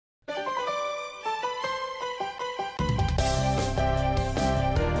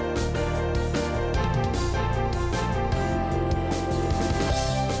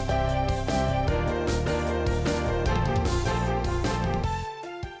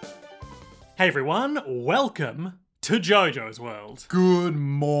Hey everyone, welcome to JoJo's World. Good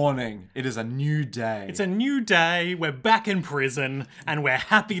morning. It is a new day. It's a new day, we're back in prison, and we're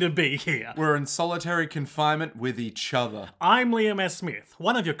happy to be here. We're in solitary confinement with each other. I'm Liam S. Smith,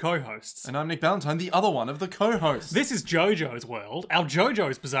 one of your co-hosts. And I'm Nick Ballantyne, the other one of the co-hosts. This is JoJo's World, our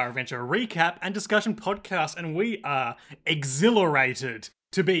JoJo's Bizarre Adventure recap and discussion podcast, and we are exhilarated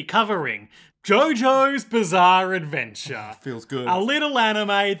to be covering JoJo's Bizarre Adventure. Feels good. A little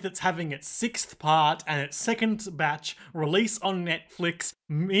anime that's having its 6th part and its 2nd batch release on Netflix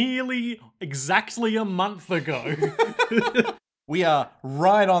merely exactly a month ago. We are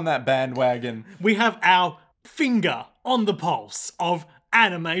right on that bandwagon. We have our finger on the pulse of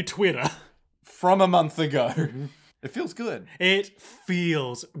anime Twitter. From a month ago. It feels good. It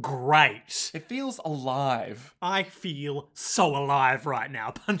feels great. It feels alive. I feel so alive right now.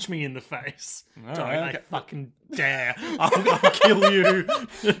 Punch me in the face. Don't okay. I fucking dare. I'll kill you.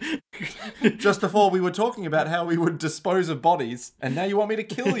 Just before we were talking about how we would dispose of bodies, and now you want me to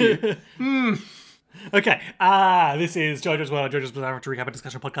kill you. Okay, this is JoJo's World, JoJo's Bizarre Adventure recap and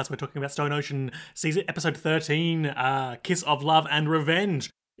discussion podcast. We're talking about Stone Ocean season episode 13, Kiss of Love and Revenge.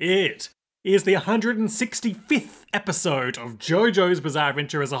 It is the 165th episode of JoJo's Bizarre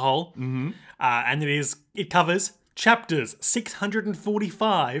Adventure as a whole. And it covers chapters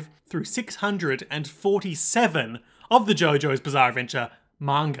 645 through 647 of the JoJo's Bizarre Adventure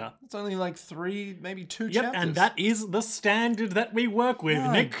manga. It's only like 3, maybe 2 Yep, chapters. and that is the standard that we work with,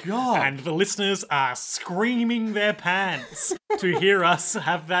 My Nick. God. And the listeners are screaming their pants to hear us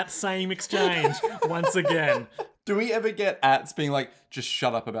have that same exchange once again. Do we ever get ats being like, just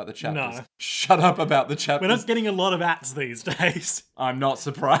shut up about the chapters? No. Shut up about the chapters. We're not getting a lot of ats these days. I'm not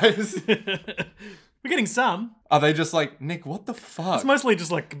surprised. We're getting some. Are they just like, Nick, what the fuck? It's mostly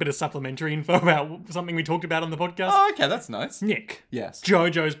just like a bit of supplementary info about something we talked about on the podcast. Oh, okay, that's nice. Nick, Yes.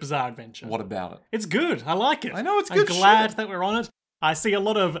 JoJo's Bizarre Adventure. What about it? It's good. I like it. I know, it's good I'm glad shit. that we're on it. I see a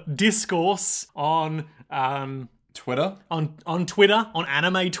lot of discourse on Twitter? on Twitter, on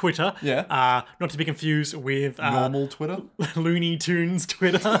anime Twitter. Yeah. Not to be confused with Normal Twitter? Looney Tunes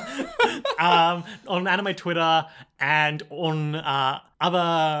Twitter. On anime Twitter and on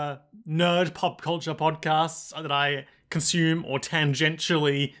other nerd pop culture podcasts that I consume or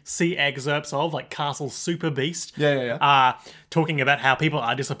tangentially see excerpts of, like Castle Super Beast. Yeah. Talking about how people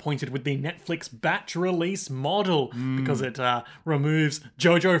are disappointed with the Netflix batch release model because it removes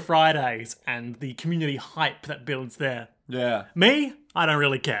JoJo Fridays and the community hype that builds there. Yeah. Me, I don't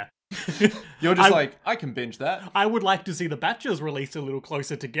really care. You're just like, I can binge that. I would like to see the batches released a little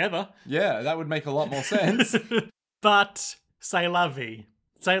closer together. Yeah, that would make a lot more sense. But c'est la vie.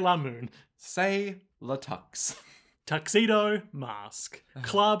 C'est la moon. Say la tux. Tuxedo mask.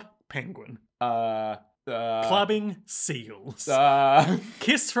 Club penguin. Clubbing seals.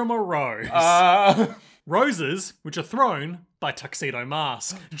 Kiss from a rose. Roses, which are thrown by Tuxedo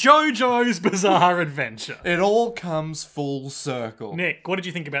Mask. JoJo's Bizarre Adventure. It all comes full circle. Nick, what did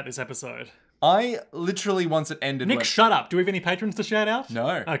you think about this episode? I literally, once it ended... Nick, went, shut up. Do we have any patrons to shout out?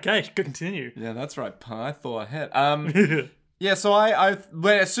 No. Okay, continue. Yeah, that's right. I thought ahead. Yeah, so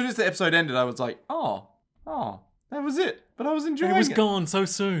as soon as the episode ended, I was like, oh, that was it. But I was enjoying it. It was gone so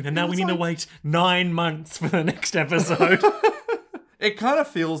soon, and now we was need to like- wait 9 months for the next episode. It kind of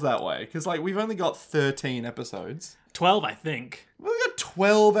feels that way, because like we've only got 13 episodes. 12, I think. We've got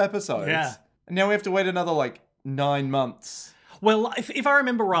 12 episodes. Yeah. And now we have to wait another like 9 months. Well, if I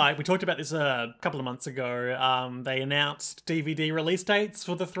remember right, we talked about this a couple of months ago. They announced DVD release dates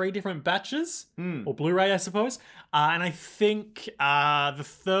for the 3 different batches, or Blu-ray, I suppose. And I think the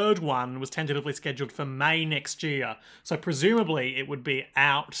 3rd one was tentatively scheduled for May next year. So presumably it would be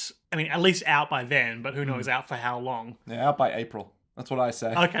out, I mean, at least out by then, but who knows out for how long. Yeah, out by April. That's what I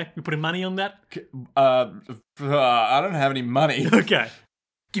say. Okay, we putting money on that? I don't have any money. Okay.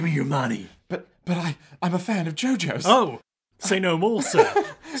 Give me your money. But I'm a fan of JoJo's. Oh, say no more, sir.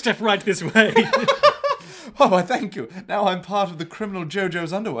 Step right this way. Oh, I thank you. Now I'm part of the criminal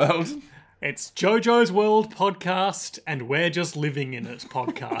JoJo's underworld. It's JoJo's World podcast, and we're just living in it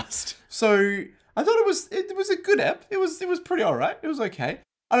podcast. So I thought it was a good ep. It was pretty alright. It was okay.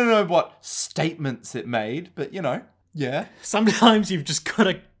 I don't know what statements it made, but you know, yeah. Sometimes you've just got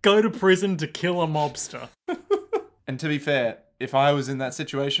to go to prison to kill a mobster. And to be fair, if I was in that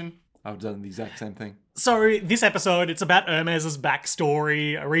situation, I would have done the exact same thing. So this episode, it's about Hermes's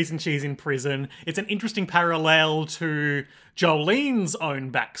backstory, a reason she's in prison. It's an interesting parallel to Jolene's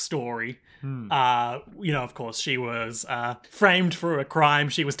own backstory. Of course, she was framed for a crime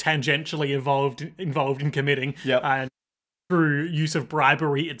she was tangentially involved in committing. Yep. And through use of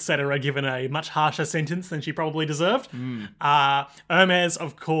bribery, etc., given a much harsher sentence than she probably deserved. Hermes,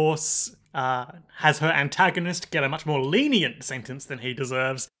 of course, has her antagonist get a much more lenient sentence than he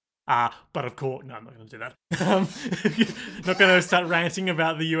deserves. But of course, no, I'm not going to do that. Not going to start ranting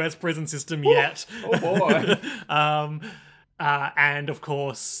about the US prison system yet. Oh boy. And of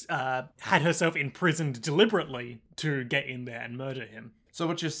course, had herself imprisoned deliberately to get in there and murder him. So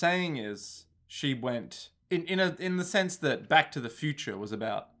what you're saying is she went in the sense that Back to the Future was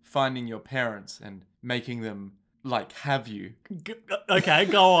about finding your parents and making them like have you. Okay,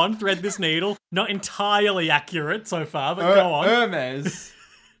 go on, thread this needle. Not entirely accurate so far, but go on. Hermes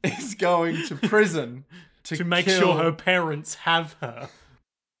is going to prison To make kill- sure her parents have her.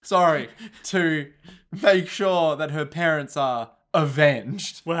 Sorry, to make sure that her parents are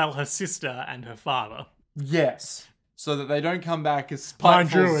avenged. Well, her sister and her father. Yes. So that they don't come back as Mind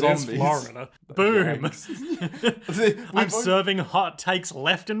spiteful you, it zombies. is Florida. Boom. Yikes. I'm serving hot takes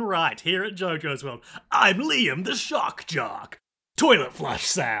left and right here at JoJo's World. I'm Liam the Shock Jock. Toilet flush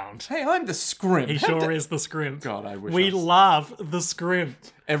sound. Hey, I'm the scrimp. He sure is the scrimp. God, I wish We I was- love the scrimp.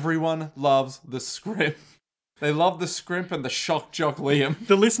 Everyone loves the scrimp. They love the scrimp and the shock jock Liam.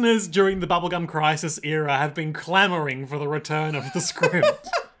 The listeners during the Bubblegum Crisis era have been clamouring for the return of the scrimp.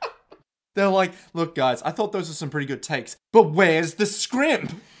 They're like, look, guys, I thought those were some pretty good takes, but where's the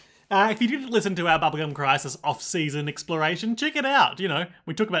scrimp? If you didn't listen to our Bubblegum Crisis off-season exploration, check it out. You know,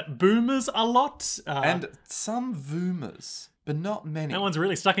 we talk about boomers a lot. And some voomers, but not many. That one's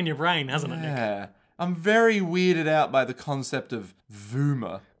really stuck in your brain, hasn't it, Nick? Yeah. I'm very weirded out by the concept of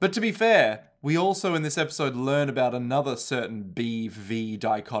voomer. But to be fair, we also in this episode learn about another certain B-V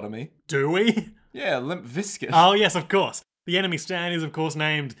dichotomy. Do we? Yeah, Limp Viscous. Oh, yes, of course. The enemy stand is, of course,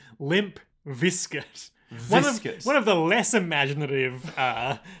 named Limp Viscous. Viscous. One of the less imaginative,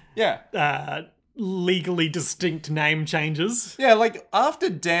 Yeah. legally distinct name changes. Yeah, like after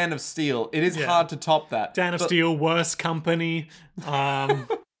Dan of Steel, it is hard to top that. Dan of But- Steel, Worse Company.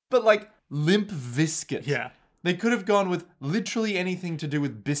 But like Limp Viscous. Yeah. They could have gone with literally anything to do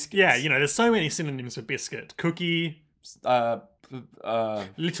with biscuits. Yeah, you know, there's so many synonyms for biscuit. Cookie,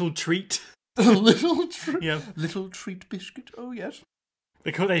 little treat. little treat. Yeah. Little treat biscuit. Oh yes.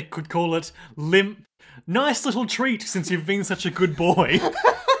 They could call it limp. Nice little treat since you've been such a good boy.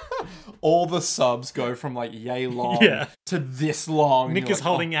 All the subs go from like yay long Yeah. to this long. and Nick you're is like,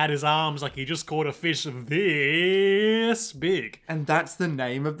 holding out his arms like he just caught a fish this big. and that's the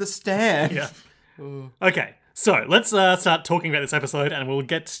name of the stand. Yeah. Okay, so let's start talking about this episode, and we'll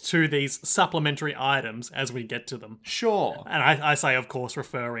get to these supplementary items as we get to them. Sure. And I say, of course,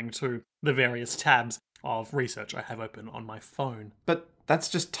 referring to the various tabs of research I have open on my phone. But that's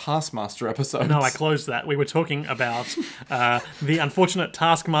just Taskmaster episodes. No, I closed that. We were talking about the unfortunate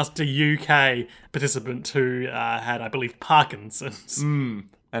Taskmaster UK participant who had, I believe, Parkinson's.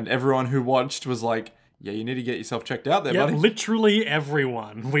 And everyone who watched was like, yeah, you need to get yourself checked out there, Yeah, buddy. literally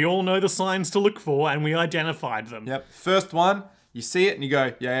everyone. We all know the signs to look for, and we identified them. Yep. First one, you see it and you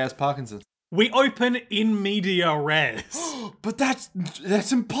go, yeah, it's Parkinson's. We open in media res But that's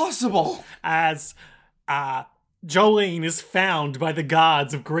impossible. as Jolene is found by the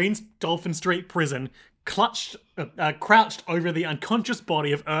guards of Green's Dolphin Street Prison, crouched over the unconscious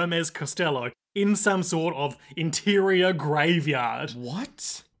body of Hermes Costello in some sort of interior graveyard.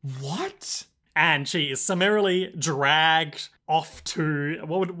 What? And she is summarily dragged off to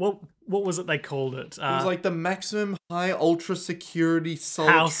what was it they called it? It was like the maximum high ultra security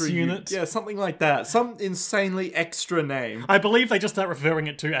solitary House unit? Yeah, something like that. Some insanely extra name. I believe they just start referring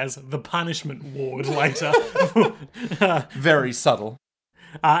it to as the punishment ward later. Very subtle.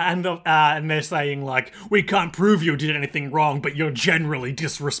 And they're saying like, we can't prove you did anything wrong, but you're generally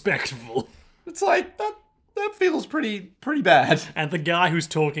disrespectful. It's like that feels pretty bad. And the guy who's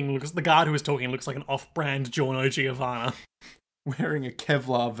talking looks like an off-brand Giorno Giovanna. Wearing a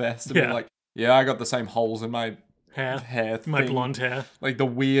Kevlar vest and Yeah. be like, yeah, I got the same holes in my Hair, hair thing. my blonde hair. Like the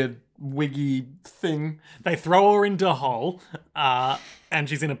weird wiggy thing. They throw her into a hole, and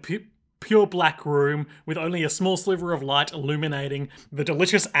she's in a pure black room with only a small sliver of light illuminating the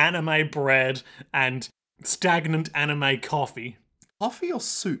delicious anime bread and stagnant anime coffee. Coffee or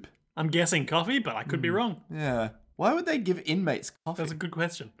soup? I'm guessing coffee, but I could be wrong. Yeah. Why would they give inmates coffee? That's a good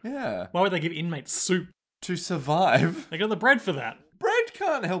question. Yeah. Why would they give inmates soup? To survive. They got the bread for that. Bread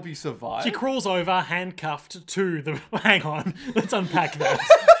can't help you survive. She crawls over, handcuffed to the... Hang on, let's unpack that.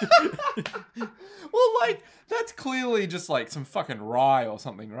 Well, like, that's clearly just like some fucking rye or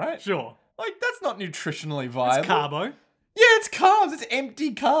something, right? Sure. Like, that's not nutritionally viable. It's carbo. Yeah, it's carbs. It's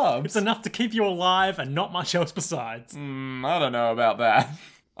empty carbs. It's enough to keep you alive and not much else besides. I don't know about that.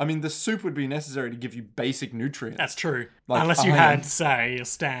 I mean, the soup would be necessary to give you basic nutrients. That's true. Like Unless you iron. had, say, a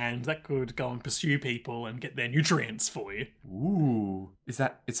stand that could go and pursue people and get their nutrients for you. Ooh.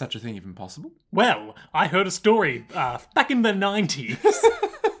 Is such a thing even possible? Well, I heard a story back in the 90s,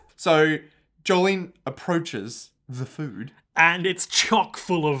 So Jolene approaches the food. and it's chock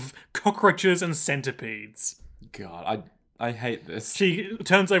full of cockroaches and centipedes. God, I hate this. She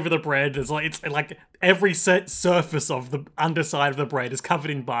turns over the bread. It's like every surface of the underside of the bread is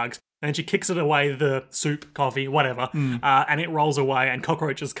covered in bugs. And she kicks it away, the soup, coffee, whatever, and it rolls away, and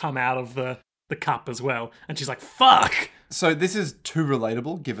cockroaches come out of the cup as well. And she's like, "Fuck!" So this is too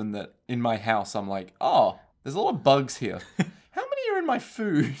relatable, given that in my house I'm like, oh, there's a lot of bugs here. How many are in my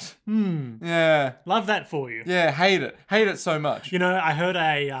food? Yeah. Love that for you. Yeah, hate it. Hate it so much. You know, I heard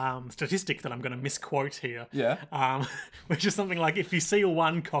a statistic that I'm going to misquote here. Yeah. Which is something like, if you see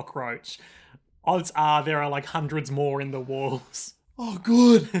one cockroach, odds are there are like hundreds more in the walls. Oh,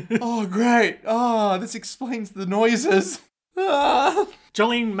 good. Oh, great. Oh, this explains the noises. Ah.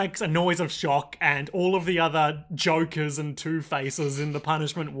 Jolene makes a noise of shock, and all of the other Jokers and Two-Faces in the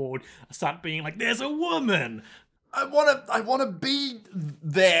punishment ward start being like, "There's a woman!" I wanna be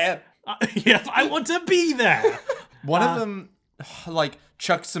there. Yeah, I want to be there! One of them, like,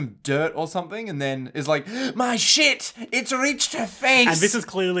 chucks some dirt or something and then is like, my shit, it's reached her face. And this is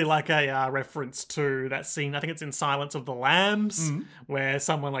clearly like a reference to that scene, I think it's in Silence of the Lambs, where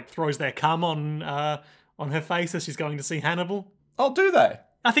someone like throws their cum on her face as she's going to see Hannibal. Oh, do they?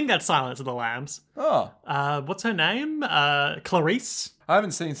 I think that's Silence of the Lambs. Oh. What's her name? Clarice? I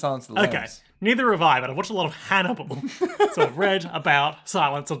haven't seen Silence of the Lambs. Okay. Neither have I, but I've watched a lot of Hannibal. So I've read about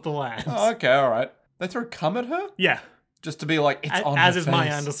Silence of the Lambs. Oh, okay, alright. They throw cum at her? Yeah. Just to be like, it's on her As is my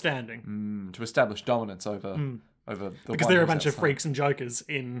face. understanding. To establish dominance over the Because there are a bunch of freaks and jokers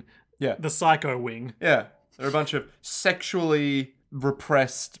in Yeah. the psycho wing. Yeah. There are a bunch of sexually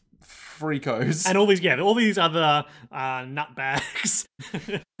repressed freakos. And all these other nutbags.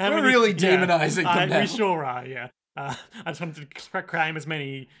 We're really demonizing them now. We sure are, yeah. I just wanted to cram as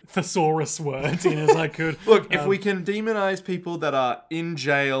many thesaurus words in as I could. Look, if we can demonize people that are in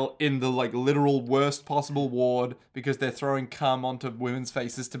jail in the like literal worst possible ward because they're throwing cum onto women's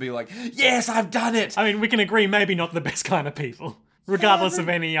faces to be like, yes, I've done it. I mean, we can agree maybe not the best kind of people, regardless of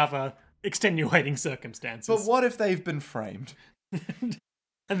any other extenuating circumstances. But what if they've been framed? And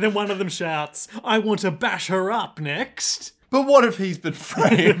then one of them shouts, "I want to bash her up next." But what if he's been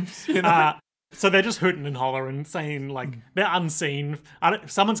framed? You know? So they're just hooting and hollering, saying, like, they're unseen.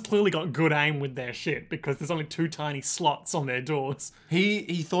 Someone's clearly got good aim with their shit, because there's only 2 tiny slots on their doors.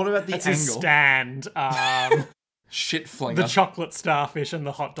 He thought about the That's angle. his stand. Shit flinger. The chocolate starfish and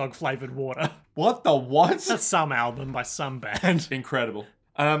the hot dog flavoured water. What the what? That's some album by some band. Incredible.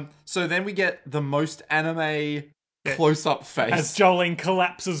 So then we get the most anime close-up face. As Jolene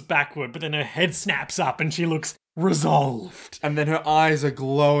collapses backward, but then her head snaps up and she looks resolved. And then her eyes are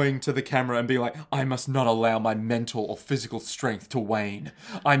glowing to the camera and being like, I must not allow my mental or physical strength to wane.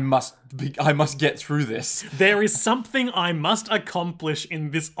 I must get through this. There is something I must accomplish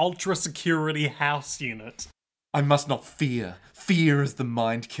in this ultra security house unit. I must not fear. Fear is the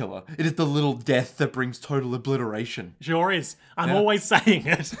mind killer. It is the little death that brings total obliteration. Sure is. I'm always saying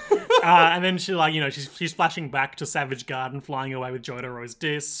it. And then she, like, you know, she's flashing back to Savage Garden, flying away with Jotaro's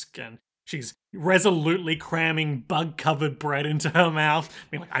disc, and she's resolutely cramming bug-covered bread into her mouth,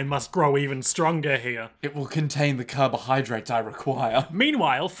 being like, I must grow even stronger here. It will contain the carbohydrates I require.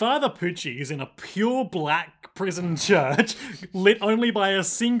 Meanwhile, Father Pucci is in a pure black prison church, lit only by a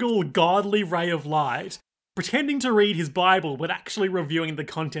single godly ray of light, pretending to read his Bible, but actually reviewing the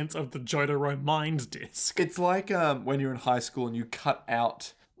contents of the Jotaro Mind Disc. It's like when you're in high school and you cut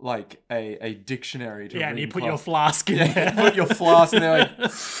out like a dictionary to read. Yeah, and you in put class. your flask in You there. put your flask in there,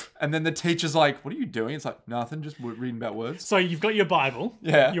 like, and then the teacher's like, "What are you doing?" It's like, "Nothing, just reading about words." So you've got your Bible.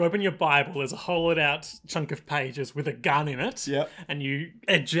 Yeah. You open your Bible, there's a hollowed out chunk of pages with a gun in it. Yep. And you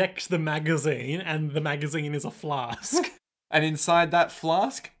eject the magazine, and the magazine is a flask. And inside that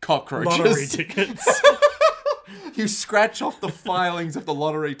flask, cockroaches. Lottery tickets. You scratch off the filings of the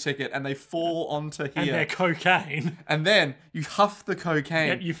lottery ticket and they fall onto And here. they're cocaine. And then you huff the cocaine.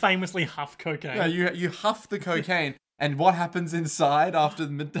 Yeah, you famously huff cocaine. Yeah, you huff the cocaine. And what happens inside after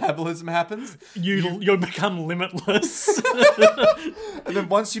the metabolism happens? You become limitless. And then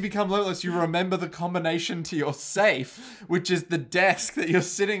once you become limitless, you remember the combination to your safe, which is the desk that you're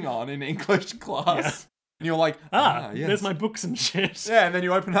sitting on in English class. Yeah. And you're like, yes. There's my books and shit. Yeah, and then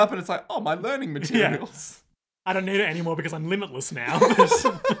you open up and it's like, oh, my learning materials. I don't need it anymore because I'm limitless now.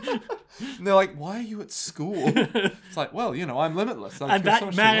 And they're like, why are you at school? It's like, well, you know, I'm limitless. And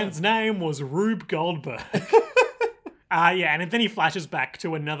that man's name was Rube Goldberg. Yeah, and then he flashes back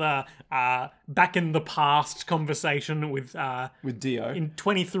to another back in the past conversation with Dio. in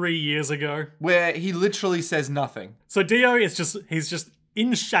 23 years ago. Where he literally says nothing. So Dio is he's just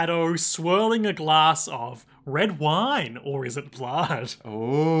in shadow, swirling a glass of red wine, or is it blood?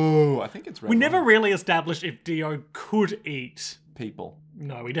 Oh, I think it's red We never wine. really established if Dio could eat. People.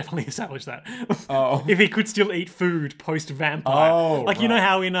 No, we definitely established that. Oh. If he could still eat food post-vampire. Oh, like, you know right.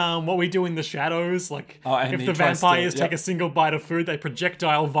 how in What We Do in the Shadows, like, and if he the tries to- vampires take yep. a single bite of food, they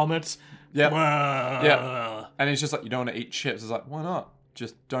projectile vomit. Yep. Yeah. Yeah. And he's just like, you don't want to eat chips. It's like, why not?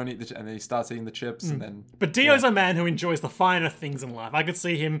 Just don't eat the and then he starts eating the chips and then... But Dio's a man who enjoys the finer things in life. I could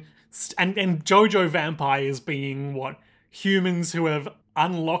see him... and Jojo vampires being, what, humans who have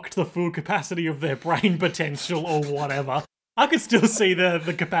unlocked the full capacity of their brain potential or whatever. I could still see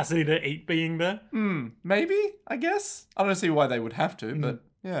the capacity to eat being there. Maybe, I guess. I don't see why they would have to, but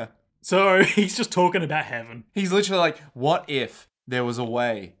yeah. So he's just talking about heaven. He's literally like, what if there was a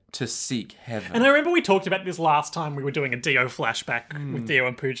way to seek heaven? And I remember we talked about this last time we were doing a Dio flashback with Dio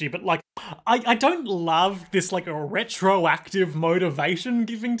and Poochie, but like, I don't love this like a retroactive motivation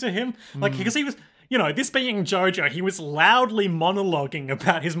giving to him. Like, because he was, you know, this being Jojo, he was loudly monologuing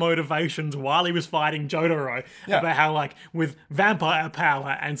about his motivations while he was fighting Jotaro. Yeah. About how, like, with vampire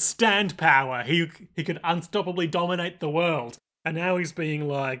power and stand power, he could unstoppably dominate the world. And now he's being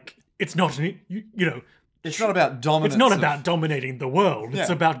like, it's not, you know, It's not about dominance. it's not of- about dominating the world. It's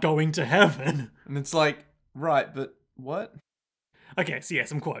Yeah. about going to heaven. And it's like, right, but what? Okay, so yeah,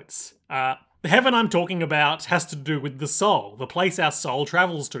 some quotes. The heaven I'm talking about has to do with the soul, the place our soul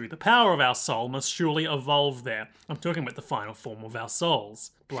travels to. The power of our soul must surely evolve there. I'm talking about the final form of our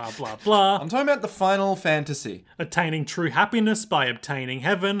souls. Blah, blah, blah. I'm talking about the Final Fantasy. Attaining true happiness by obtaining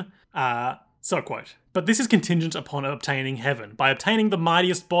heaven. So quote. But this is contingent upon obtaining heaven, by obtaining the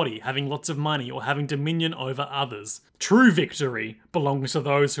mightiest body, having lots of money, or having dominion over others. True victory belongs to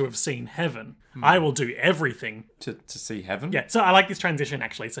those who have seen heaven. I will do everything. To see heaven? Yeah, so I like this transition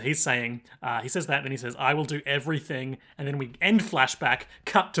actually. So he's saying, he says that, then he says, I will do everything, and then we end flashback,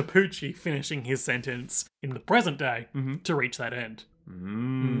 cut to Poochie finishing his sentence in the present day to reach that end.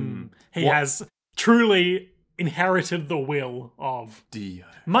 He has truly inherited the will of, Dio.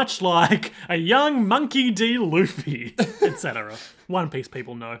 much like a young Monkey D. Luffy, etc. One Piece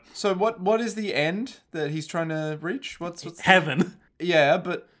people know. So what is the end that he's trying to reach? What's Heaven. yeah,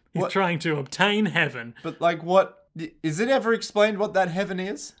 but He's what? trying to obtain heaven. But like, what is it ever explained? What that heaven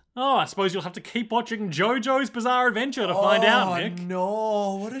is? Oh, I suppose you'll have to keep watching JoJo's Bizarre Adventure to find out, Nick.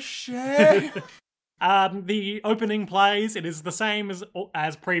 No, what a shame. The opening plays, it is the same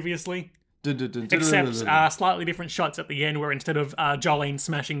as previously, except slightly different shots at the end where instead of Jolene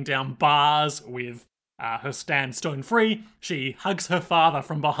smashing down bars with her stand stone free, she hugs her father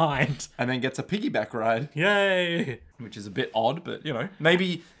from behind. and then gets a piggyback ride, Yay! which is a bit odd, but you know,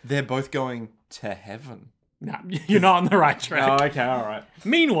 maybe they're both going to heaven. No, you're not on the right track. okay, all right.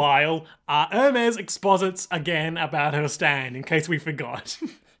 Meanwhile, Hermes exposits again about her stand, in case we forgot.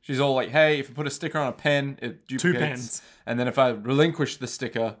 She's all like, "Hey, if I put a sticker on a pen, it duplicates. pens. And then if I relinquish the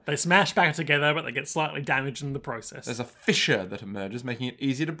sticker, They smash back together, but they get slightly damaged in the process. there's a fissure that emerges, making it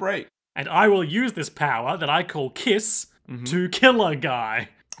easier to break." And I will use this power that I call Kiss to kill a guy.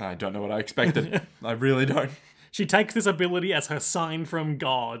 I don't know what I expected. I really don't. She takes this ability as her sign from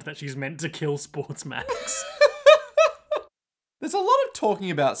God that she's meant to kill Sportsmax. There's a lot of talking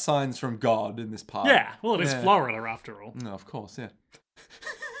about signs from God in this part. Yeah, well, it is Yeah. Florida after all. No, of course, yeah.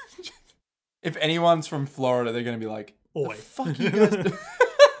 If anyone's from Florida, they're going to be like, Oi. "Fuck you guys." do?"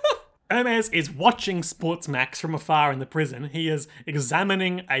 Hermes is watching Sportsmax from afar in the prison. He is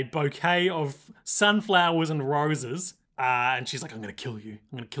examining a bouquet of sunflowers and roses. And she's like, I'm going to kill you.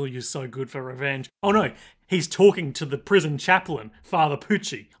 I'm going to kill you so good for revenge. Oh no, he's talking to the prison chaplain, Father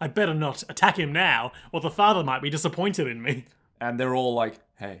Pucci. I better not attack him now, or the father might be disappointed in me. And they're all like,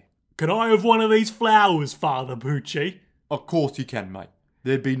 "Hey, Can I have one of these flowers, Father Pucci? of course you can, mate.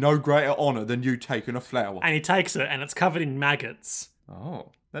 There'd be no greater honour than you taking a flower." And he takes it, and it's covered in maggots. Oh,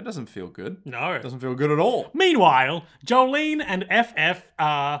 that doesn't feel good. No. Doesn't feel good at all. Meanwhile, Jolene and FF,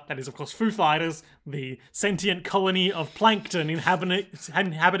 that is of course Foo Fighters, the sentient colony of plankton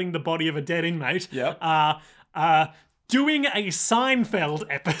inhabiting the body of a dead inmate, Yep. doing a Seinfeld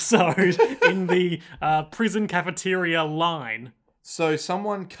episode in the prison cafeteria line. So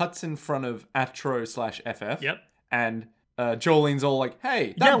someone cuts in front of Atro/FF. Yep. And Jolene's all like,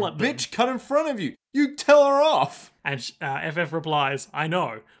 "Hey, that Yell at them." bitch cut in front of you. You tell her off." And FF replies, I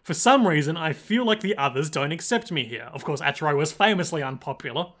know. For some reason, I feel like the others don't accept me here. Of course, Atro was famously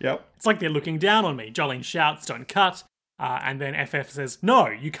unpopular. Yep. It's like they're looking down on me. Jolene shouts, don't cut. And then FF says, no,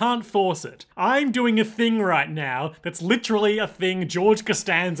 you can't force it. I'm doing a thing right now that's literally a thing George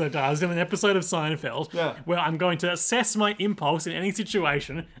Costanza does in an episode of Seinfeld, Yeah. where I'm going to assess my impulse in any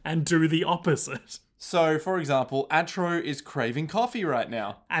situation and do the opposite. So, for example, Atro is craving coffee right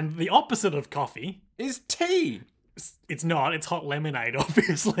now. And the opposite of coffee, Is tea. it's not, it's hot lemonade,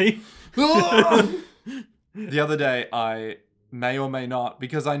 obviously. The other day, I may or may not,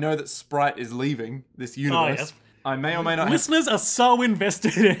 because I know that Sprite is leaving this universe. yes. I may or may not have... Listeners are so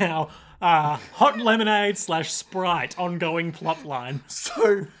invested in our hot lemonade / Sprite ongoing plot line.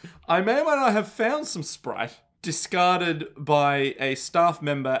 So, I may or may not have found some Sprite discarded by a staff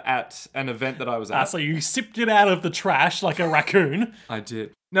member at an event that I was at. So you sipped it out of the trash like a raccoon. I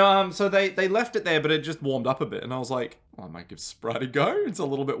did. No, so they left it there, but it just warmed up a bit, and I was like, well, I might give Sprite a go. It's a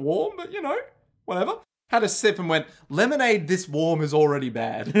little bit warm, but whatever. Had a sip and went, lemonade this warm is already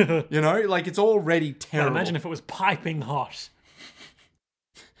bad. Like it's already But terrible. imagine if it was piping hot.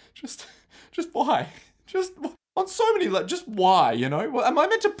 Just why? Just on so many, just why, Well, am I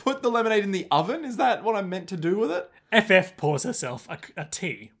meant to put the lemonade in the oven? Is that what I'm meant to do with it? FF pours herself a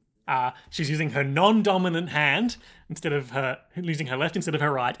tea. She's using her non-dominant hand instead of using her left instead of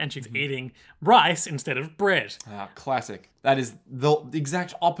her right, and she's eating rice instead of bread. Classic. That is the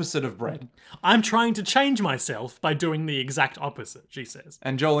exact opposite of bread. I'm trying to change myself by doing the exact opposite, she says.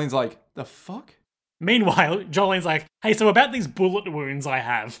 And Jolene's like, the fuck? Meanwhile, Jolene's like, hey, so about these bullet wounds I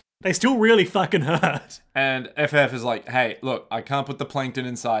have, they still really fucking hurt. And FF is like, hey, look, I can't put the plankton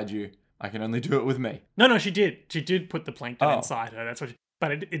inside you. I can only do it with me. No, she did. She did put the plankton inside her. That's what.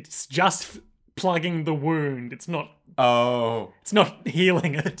 But it's just plugging the wound. It's not. Oh. It's not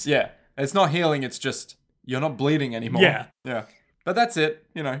healing it. Yeah. It's not healing. It's just you're not bleeding anymore. Yeah. Yeah. But that's it.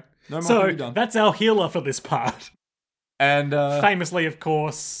 No more can So be done. that's our healer for this part. And famously, of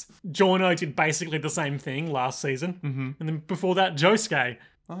course, Giorno did basically the same thing last season, and then before that, Josuke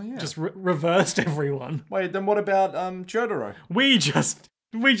just reversed everyone. Wait, then what about Jotaro? We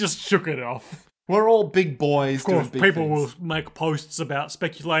just shook it off. We're all big boys. Of course, doing big people things. will make posts about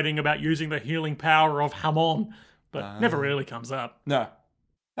speculating about using the healing power of Hamon, but never really comes up. No.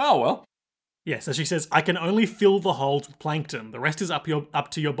 Oh well. Yeah, so she says, I can only fill the holes with plankton. The rest is up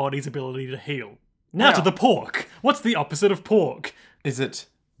to your body's ability to heal. Now to the pork. What's the opposite of pork? Is it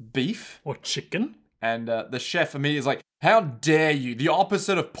beef? Or chicken? And the chef immediately is like, how dare you? The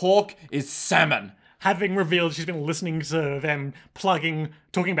opposite of pork is salmon. Having revealed she's been listening to them talking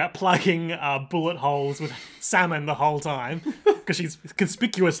about plugging bullet holes with salmon the whole time, because she's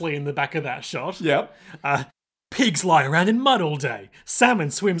conspicuously in the back of that shot. Yep. Pigs lie around in mud all day.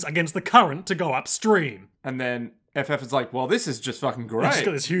 Salmon swims against the current to go upstream. And then FF is like, well, this is just fucking great. And she's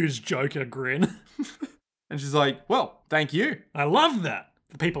got this huge Joker grin. And she's like, well, thank you. I love that.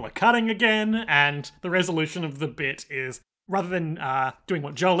 The people are cutting again, and the resolution of the bit is, rather than doing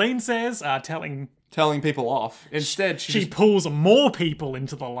what Jolene says, Telling people off. Instead, she pulls more people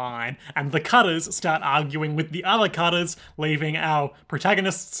into the line, and the cutters start arguing with the other cutters, leaving our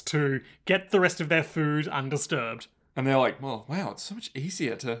protagonists to get the rest of their food undisturbed. And they're like, well, wow, it's so much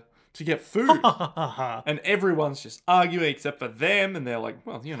easier to get food. And everyone's just arguing except for them, and they're like,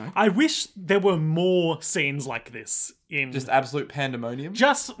 well, I wish there were more scenes like this in... Just absolute pandemonium?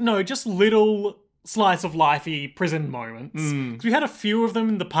 Just little slice of lifey prison moments. 'Cause we had a few of them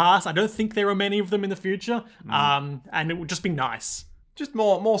in the past. I don't think there are many of them in the future. And it would just be nice. Just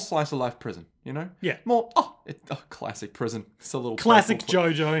more slice of life prison, Yeah. More, classic prison. It's a little Classic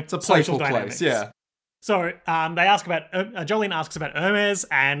playful JoJo. It's a playful social place, dynamics. yeah. So they ask about Jolene asks about Hermes,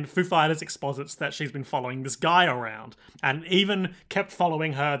 and Foo Fighters exposits that she's been following this guy around, and even kept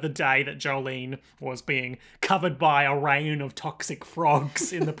following her the day that Jolene was being covered by a rain of toxic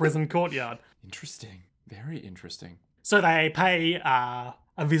frogs in the prison courtyard. Interesting. Very interesting. So they pay a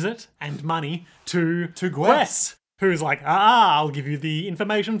visit and money to Gwess, who's like, I'll give you the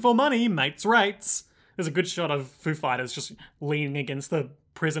information for money, mates rates. There's a good shot of Foo Fighters just leaning against the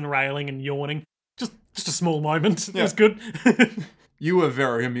prison railing and yawning. Just a small moment. It was good. You were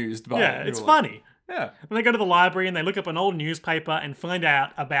very amused by it. Yeah, You it's were like, funny. Yeah. And they go to the library and they look up an old newspaper and find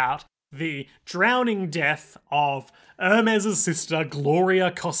out about the drowning death of Hermes' sister, Gloria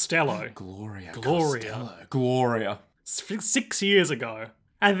Costello. Gloria. 6 years ago.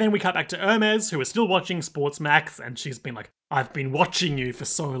 And then we cut back to Hermes, who is still watching Sportsmax, and she's been like, I've been watching you for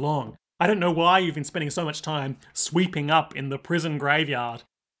so long. I don't know why you've been spending so much time sweeping up in the prison graveyard.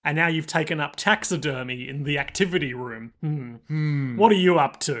 And now you've taken up taxidermy in the activity room. What are you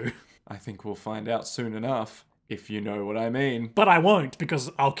up to? I think we'll find out soon enough, if you know what I mean. But I won't, because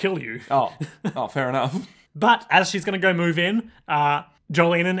I'll kill you. Oh, fair enough. But as she's going to go move in,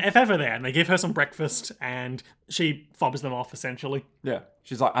 Jolene and FF are there, and they give her some breakfast, and she fobs them off, essentially. Yeah.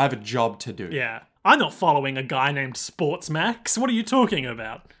 She's like, I have a job to do. Yeah. I'm not following a guy named Sportsmax. What are you talking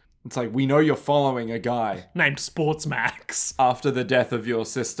about? It's like, we know you're following a guy Named Sportsmax. after the death of your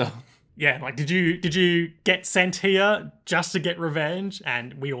sister. Yeah, like, did you get sent here just to get revenge?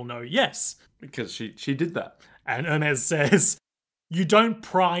 And we all know yes. Because she did that. And Hermes says, you don't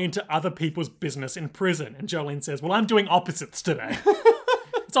pry into other people's business in prison. And Jolene says, well, I'm doing opposites today.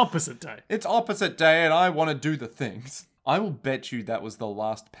 It's opposite day. It's opposite day and I want to do the things. I will bet you that was the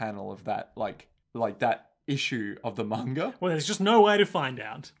last panel of that, like that issue of the manga. Well, there's just no way to find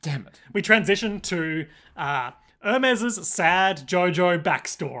out. Damn it. We transition to Hermes's sad JoJo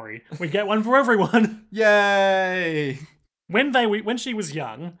backstory. We get one for everyone. Yay! When she was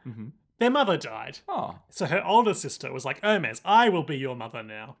young, their mother died. Oh. So her older sister was like, Hermes, I will be your mother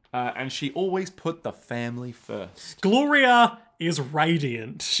now. And she always put the family first. Gloria is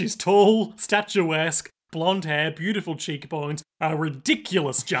radiant. She's tall, statuesque, blonde hair, beautiful cheekbones, a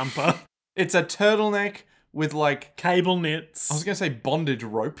ridiculous jumper, It's a turtleneck with like, cable knits. I was going to say bondage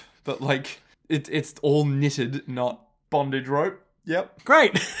rope, but like it's all knitted, not bondage rope. Yep.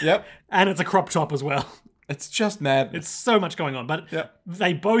 Great. Yep. And it's a crop top as well. It's just madness. It's so much going on. But Yep.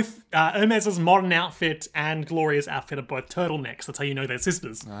 they both, Hermes's modern outfit and Gloria's outfit are both turtlenecks. That's how you know they're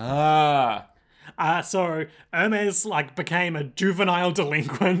sisters. Ah. So Hermes like became a juvenile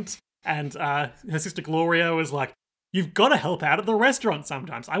delinquent, and her sister Gloria was like, you've got to help out at the restaurant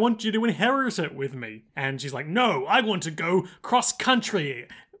sometimes. I want you to inherit it with me. And she's like, no, I want to go cross country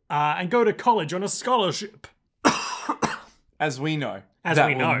and go to college on a scholarship. As we know. As that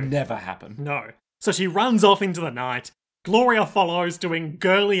we know. will never happen. No. So she runs off into the night. Gloria follows, doing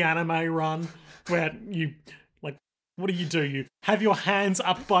girly anime run, where you, like, what do? You have your hands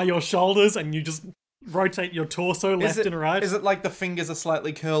up by your shoulders and you just rotate your torso left and right. Is it like the fingers are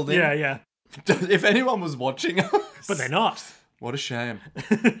slightly curled in? Yeah. If anyone was watching us. But they're not. What a shame.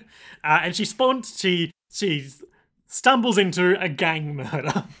 And she stumbles into a gang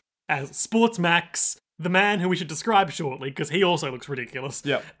murder as Sports Max, the man who we should describe shortly, because he also looks ridiculous,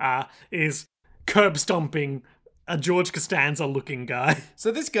 Yep. is curb stomping a George Costanza looking guy.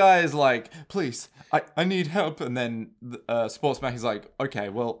 So this guy is like, please, I need help. And then Sports Mac is like, okay,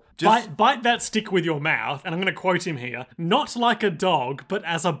 well, just... Bite that stick with your mouth, and I'm going to quote him here, not like a dog, but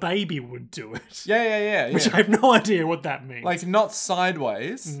as a baby would do it. Yeah. Which I have no idea what that means. Like, not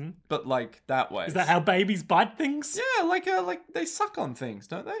sideways, but like that way. Is that how babies bite things? Yeah, like they suck on things,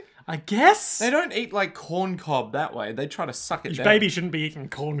 don't they? I guess. They don't eat like corn cob that way. They try to suck it down. Baby shouldn't be eating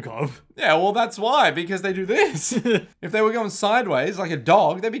corn cob. Yeah, well, that's why, because they do this. If they were going sideways like a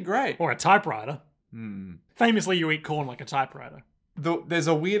dog, that'd be great. Or a typewriter. Famously, you eat corn like a typewriter. There's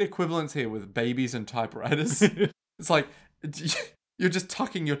a weird equivalence here with babies and typewriters. It's like, you're just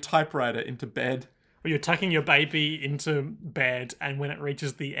tucking your typewriter into bed. Or you're tucking your baby into bed, and when it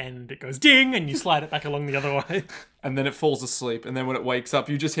reaches the end, it goes ding, and you slide it back along the other way. And then it falls asleep, and then when it wakes up,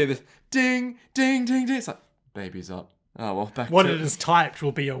 you just hear this ding, ding, ding, ding. It's like, baby's up. Oh, well, back What to it has typed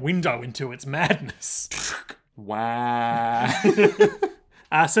will be a window into its madness. Wow.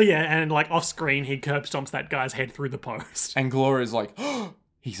 So yeah, and like off screen, he curb stomps that guy's head through the post. And Gloria's like, oh,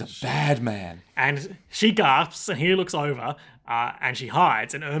 he's a bad man. And she gasps, and he looks over, and she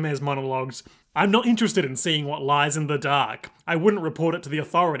hides, and Hermes monologues, I'm not interested in seeing what lies in the dark. I wouldn't report it to the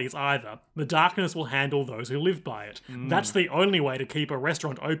authorities either. The darkness will handle those who live by it. That's the only way to keep a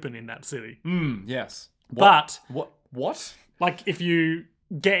restaurant open in that city. Yes. But, What? like, if you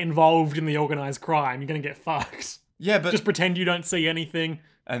get involved in the organised crime, you're going to get fucked. Yeah, but... Just pretend you don't see anything.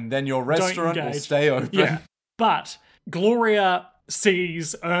 And then your restaurant will engage. stay open. Yeah. But Gloria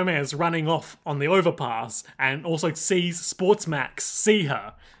sees Hermes running off on the overpass and also sees Sports Max see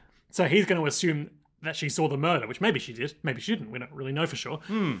her. So he's going to assume that she saw the murder, which maybe she did, maybe she didn't. We don't really know for sure.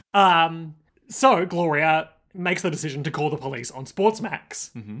 So Gloria makes the decision to call the police on Sports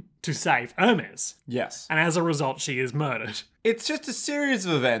Max to save Hermes. Yes. And as a result, she is murdered. It's just a series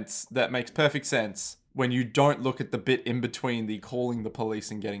of events that makes perfect sense when you don't look at the bit in between the calling the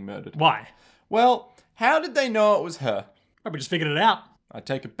police and getting murdered. Why? Well, how did they know it was her? Probably just figured it out. I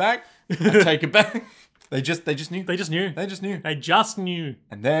take it back. I take it back. They just knew. They just knew. They just knew. They just knew.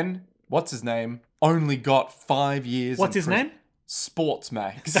 And then, what's his name? Only got 5 years. What's his name? Sports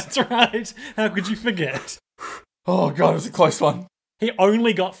Max. That's right. How could you forget? Oh god, it was a close one. He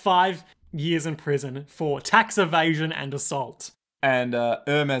only got 5 years in prison for tax evasion and assault. And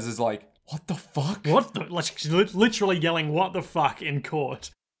Hermes is like, what the fuck? What the? Like, she's literally yelling, what the fuck, in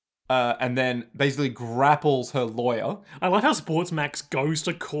court. And then basically grapples her lawyer. I like how Sports Max goes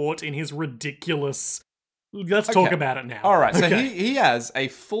to court in his ridiculous... Let's talk about it now. Alright, so he has a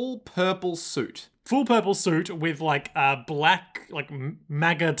full purple suit. Full purple suit with, like, black, like,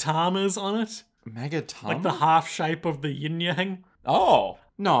 magatamas on it. Magatama? Like the half shape of the yin-yang. Oh,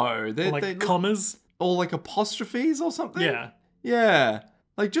 no. Or, like, they look commas. all like apostrophes or something? Yeah. Yeah.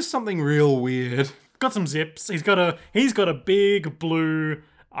 Like, just something real weird. Got some zips. He's got a big blue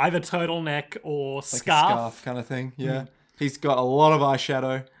either turtleneck or Like scarf. a scarf kind of thing, yeah. He's got a lot of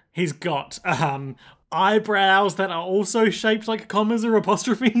eyeshadow. He's got eyebrows that are also shaped like commas or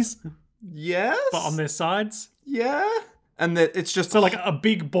apostrophes, Yes? but on their sides. Yeah? And that it's just... So like a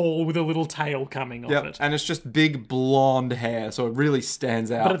big ball with a little tail coming off Yep, it. and it's just big blonde hair, so it really stands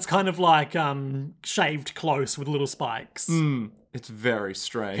out. But it's kind of like shaved close with little spikes. It's very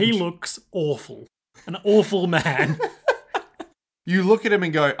strange. He looks awful. An awful man. You look at him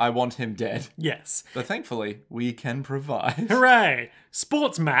and go, I want him dead. Yes. But thankfully, we can provide. Hooray!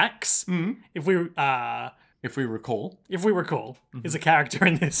 Sports Max, if we If we recall. is a character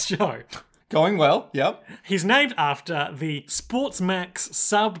in this show. Going well, yep. He's named after the Sports Max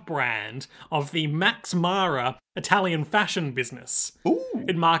sub-brand of the Max Mara Italian fashion business. Ooh.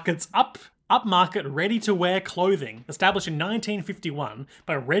 It markets upmarket ready-to-wear clothing, established in 1951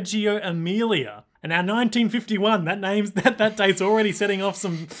 by Reggio Emilia. And now 1951, that date's already setting off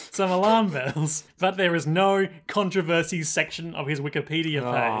some alarm bells. But there is no controversies section of his Wikipedia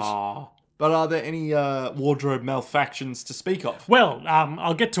page. But are there any wardrobe malfunctions to speak of? Well,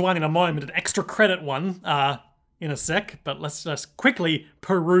 I'll get to one in a moment, an extra credit one in a sec, but let's just quickly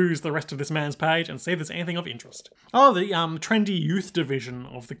peruse the rest of this man's page and see if there's anything of interest. Oh, the trendy youth division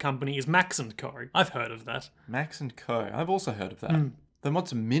of the company is Max & Co. I've heard of that. Max & Co. I've also heard of that. Then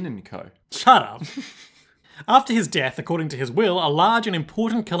what's Min & Co? Shut up. After his death, according to his will, a large and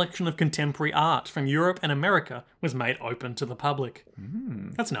important collection of contemporary art from Europe and America was made open to the public.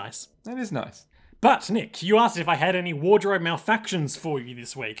 That's nice. That is nice. But, Nick, you asked if I had any wardrobe malfunctions for you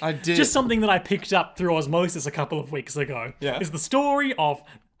this week. I did. Just something that I picked up through osmosis a couple of weeks ago. Yeah. Is the story of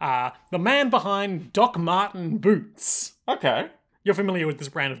the man behind Doc Marten boots. Okay. You're familiar with this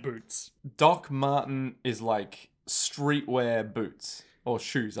brand of boots? Doc Marten is like streetwear boots. Or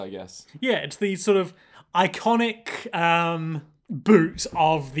shoes, I guess. Yeah, it's the sort of iconic boot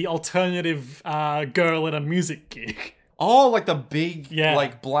of the alternative girl at a music gig. Oh, like the big, Yeah.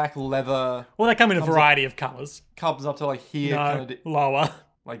 like black leather Well, they come in a variety of colours. comes up to like here, No, kind of lower.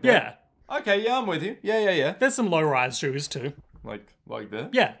 like Yeah. that. Okay, yeah, I'm with you. Yeah. There's some low-rise shoes too. Like that.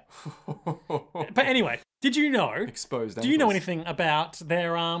 Yeah. But anyway, did you know... Exposed. Do you know ankles. anything about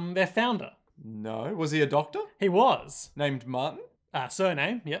their founder? No. Was he a doctor He was. named Martin?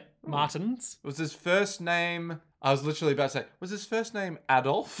 Surname, yep. Martins. Was his first name? I was literally about to say. Was his first name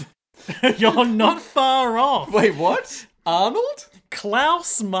Adolf? You're not far off. Wait, what? Arnold?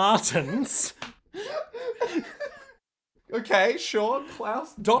 Klaus Martins Okay, sure.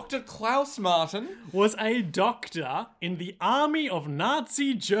 Dr. Klaus Martin. was a doctor in the army of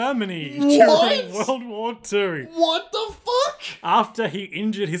Nazi Germany What? during World War II. What the fuck? After he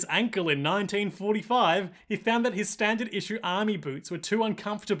injured his ankle in 1945, he found that his standard issue army boots were too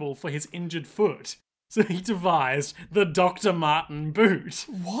uncomfortable for his injured foot. So he devised the Dr. Marten boot.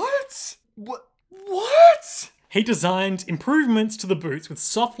 What? What? He designed improvements to the boots with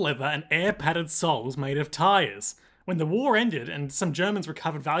soft leather and air-padded soles made of tyres. When the war ended and some Germans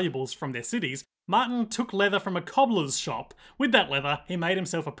recovered valuables from their cities, Martin took leather from a cobbler's shop. With that leather, he made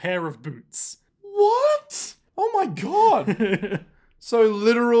himself a pair of boots. What? Oh my god. So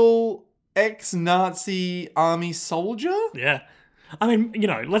literal ex-Nazi army soldier? Yeah. I mean,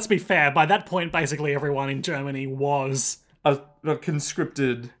 let's be fair, by that point, basically everyone in Germany was A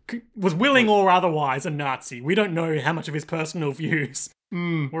conscripted. willing or otherwise a Nazi. We don't know how much of his personal views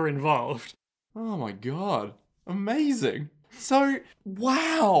were involved. Oh my god. Amazing. So,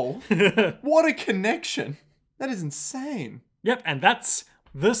 wow. What a connection. That is insane. Yep, and that's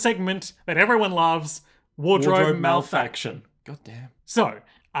the segment that everyone loves, Wardrobe Malfaction. God damn. So,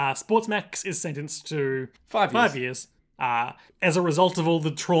 Sportsmax is sentenced to 5 years. As a result of all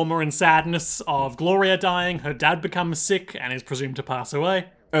the trauma and sadness of Gloria dying, her dad becomes sick and is presumed to pass away.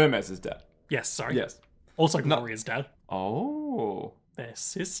 Hermes is dead. Yes, sorry. Yes. Also Gloria's dad. Oh. They're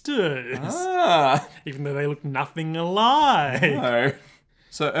sisters. Ah. Even though they look nothing alike. No.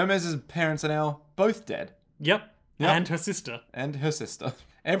 So Hermes's parents are now both dead. Yep. Yep. And her sister. And her sister.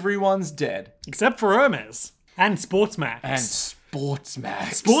 Everyone's dead. Except for Hermes. And Sportsmax. And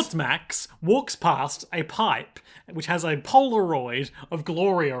Sportsmax. Sportsmax walks past a pipe which has a Polaroid of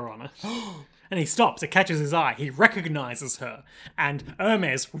Gloria on it. And he stops, it catches his eye, he recognizes her. And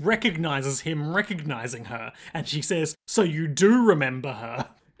Hermes recognizes him recognizing her. And she says, "So you do remember her."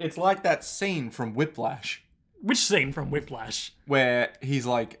 It's like that scene from Whiplash Which scene from Whiplash? where he's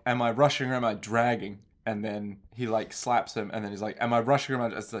like, am I rushing or am I dragging? And then he like slaps him and then he's like, am I rushing or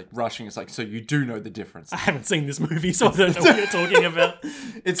am I just like rushing? It's like, so you do know the difference. I haven't seen this movie, so I don't know what you're talking about.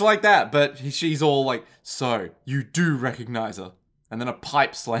 It's like that, but she's all like, so you do recognize her. And then a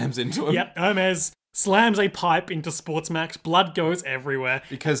pipe slams into him. Yep, Hermes slams a pipe into Sportsmax. Blood goes everywhere.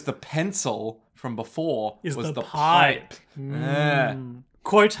 Because the pencil from before Is was the the pipe. pipe. Yeah.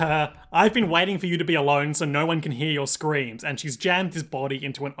 Quote her, "I've been waiting for you to be alone so no one can hear your screams," and she's jammed his body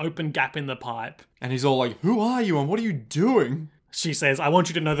into an open gap in the pipe. And he's all like, who are you and what are you doing? She says, "I want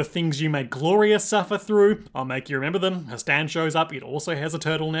you to know the things you made Gloria suffer through. I'll make you remember them." Her stand shows up. It also has a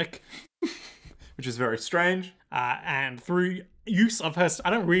turtleneck. Which is very strange. And through use of her... I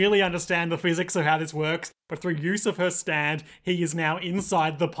don't really understand the physics of how this works, but through use of her stand, he is now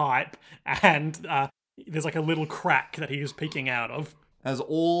inside the pipe, and there's like a little crack that he is peeking out of. As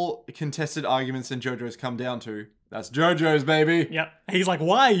all contested arguments in JoJo's come down to, that's JoJo's, baby. Yep. He's like,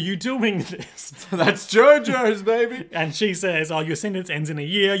 "Why are you doing this?" That's JoJo's, baby. And she says, "Oh, your sentence ends in a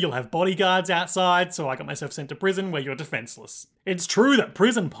year, you'll have bodyguards outside, so I got myself sent to prison where you're defenseless." It's true that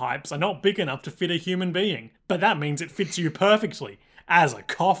prison pipes are not big enough to fit a human being, but that means it fits you perfectly. As a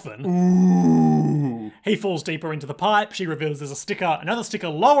coffin. Ooh. He falls deeper into the pipe, she reveals there's another sticker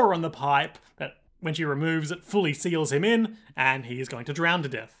lower on the pipe, that when she removes it fully seals him in, and he is going to drown to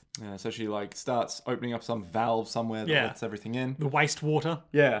death. Yeah, so she like starts opening up some valve somewhere that lets everything in. The wastewater.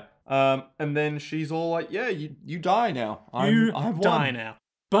 Yeah. And then she's all like, "Yeah, you die now. I've won." Die now.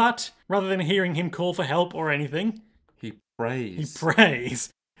 But rather than hearing him call for help or anything, He prays.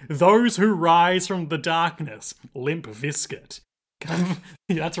 praise those who rise from the darkness, Limp Bizkit. Come,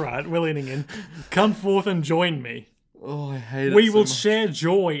 that's right, we're leaning in. Come forth and join me. Oh, I hate it. We so will much. share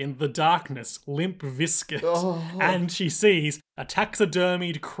joy in the darkness, Limp Bizkit. Oh. And she sees a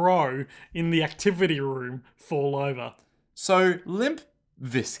taxidermied crow in the activity room fall over. So Limp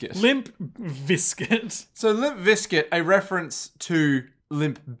Bizkit. Limp Bizkit. So Limp Bizkit, a reference to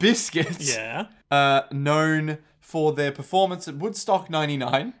Limp Bizkit. Yeah. Known for their performance at Woodstock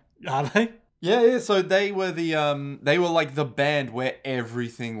 '99. Are they? Yeah. So they were they were like the band where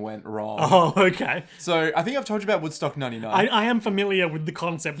everything went wrong. Oh, okay. So I think I've told you about Woodstock '99. I am familiar with the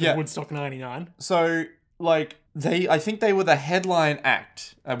concept Yeah. of Woodstock 99. So like I think they were the headline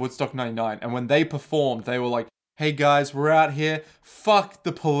act at Woodstock '99, and when they performed, they were like, "Hey guys, we're out here. Fuck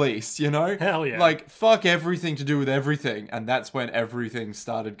the police," you know? Hell yeah. Like fuck everything to do with everything, and that's when everything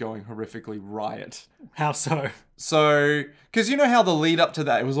started going horrifically riot. How so? So, because you know how the lead up to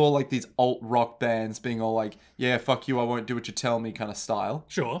that, it was all like these alt rock bands being all like, "Yeah, fuck you, I won't do what you tell me" kind of style.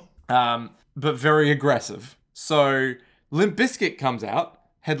 Sure. But very aggressive. So Limp Bizkit comes out,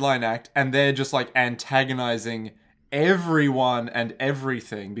 headline act, and they're just like antagonizing everyone and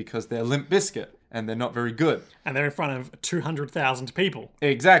everything because they're Limp Bizkit and they're not very good. And they're in front of 200,000 people.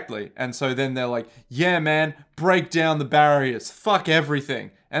 Exactly. And so then they're like, "Yeah, man, break down the barriers, fuck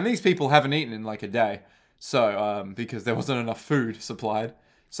everything." And these people haven't eaten in like a day. So, because there wasn't enough food supplied.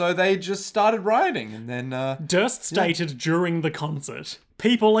 So they just started rioting, and then, Durst stated during the concert,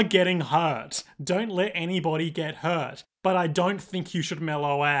 "People are getting hurt. Don't let anybody get hurt. But I don't think you should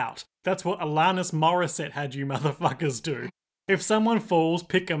mellow out. That's what Alanis Morissette had you motherfuckers do. If someone falls,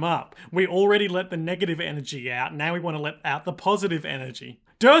 pick them up. We already let the negative energy out, now we want to let out the positive energy."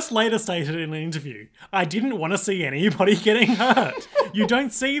 Durst later stated in an interview, "I didn't want to see anybody getting hurt." You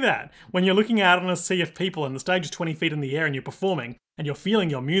don't see that. When you're looking out on a sea of people and the stage is 20 feet in the air and you're performing and you're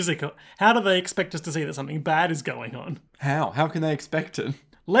feeling your music, how do they expect us to see that something bad is going on? How? How can they expect it?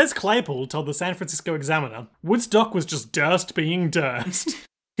 Les Claypool told the San Francisco Examiner, "Woodstock was just Durst being Durst.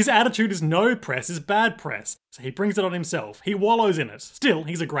 His attitude is no press is bad press, so he brings it on himself. He wallows in it. Still,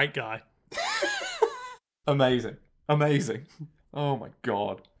 he's a great guy." Amazing. Amazing. Oh my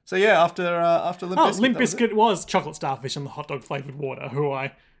god. So yeah, after Limp Bizkit, Limp that was it. Bizkit was chocolate starfish and the hot dog flavoured water, who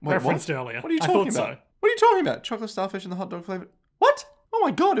I referenced earlier. What are you I talking thought about? so. What are you talking about? Chocolate Starfish and the hot dog flavor. What? Oh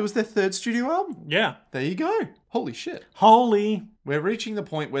my god, it was their third studio album. Yeah. There you go. Holy shit. Holy. We're reaching the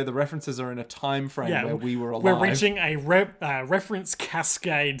point where the references are in a time frame Yeah. where we were alive. We're reaching a reference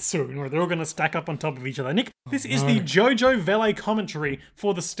cascade soon where they're all going to stack up on top of each other. Nick, this is the JoJo Vele commentary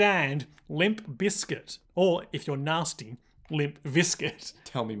for the stand, Limp Bizkit. Or, if you're nasty, Limp Bizkit.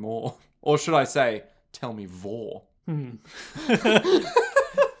 Tell me more. Or should I say, tell me vor.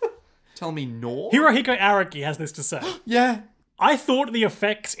 Tell me nor? Hirohiko Araki has this to say. Yeah. "I thought the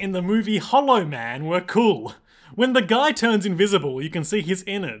effects in the movie Hollow Man were cool. When the guy turns invisible, you can see his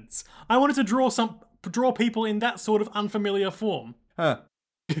innards. I wanted to draw people in that sort of unfamiliar form." Huh.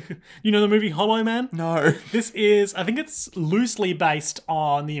 You know the movie Hollow Man? No. This is, I think it's loosely based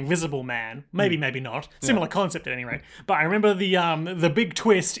on The Invisible Man. Maybe, maybe not. Similar concept at any rate. But I remember the big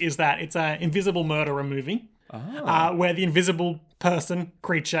twist is that it's an invisible murderer movie. Where the invisible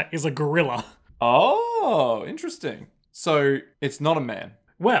creature is a gorilla. Oh, interesting. So, it's not a man.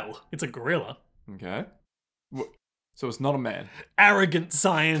 Well, it's a gorilla. Okay. So it's not a man. Arrogant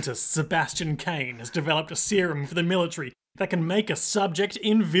scientist Sebastian Kane has developed a serum for the military that can make a subject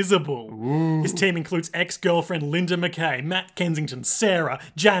invisible. His team includes ex-girlfriend Linda McKay, Matt Kensington, Sarah,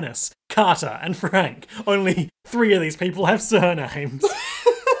 Janice, Carter, and Frank. Only 3 of these people have surnames.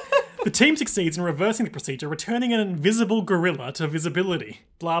 The team succeeds in reversing the procedure, returning an invisible gorilla to visibility.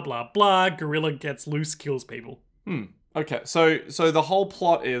 Blah, blah, blah. Gorilla gets loose, kills people. Okay, so the whole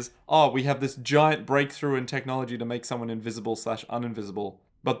plot is, we have this giant breakthrough in technology to make someone invisible/uninvisible.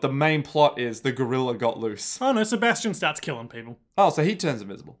 But the main plot is the gorilla got loose. Oh no, Sebastian starts killing people. Oh, so he turns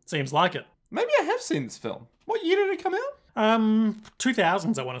invisible. Seems like it. Maybe I have seen this film. What year did it come out?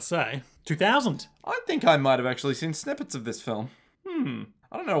 2000s, I want to say. 2000. I think I might have actually seen snippets of this film.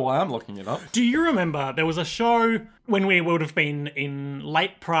 I don't know why I'm looking it up. Do you remember there was a show when we would have been in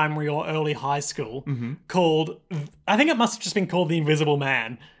late primary or early high school called, I think it must have just been called The Invisible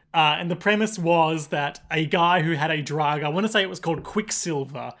Man. And the premise was that a guy who had a drug, I want to say it was called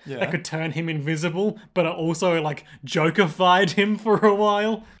Quicksilver, that could turn him invisible, but it also like Joker-fied him for a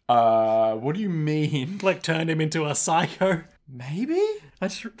while. What do you mean? Like turned him into a psycho. Maybe?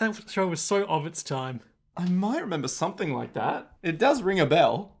 That show was so of its time. I might remember something like that. It does ring a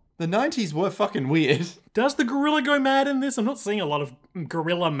bell. The 90s were fucking weird. Does the gorilla go mad in this? I'm not seeing a lot of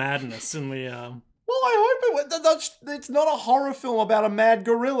gorilla madness in the... Well, I hope it's not a horror film about a mad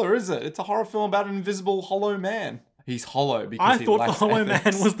gorilla, is it? It's a horror film about an invisible hollow man. He's hollow because he I thought lacks the hollow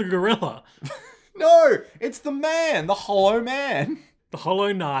ethics. man was the gorilla. No, it's the man, the hollow man. The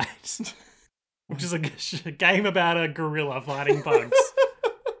Hollow Knight. Which is a game about a gorilla fighting bugs.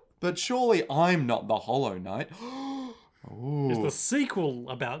 But surely I'm not the Hollow Knight. It's the sequel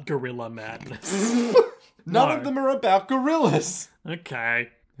about gorilla madness. None of them are about gorillas. Okay.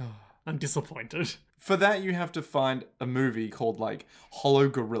 I'm disappointed. For that, you have to find a movie called, like, Hollow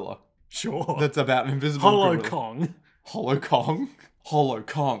Gorilla. Sure. That's about an invisible Hollow gorilla. Kong. Hollow Kong? Hollow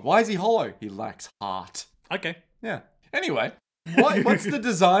Kong. Why is he hollow? He lacks heart. Okay. Yeah. Anyway, what's the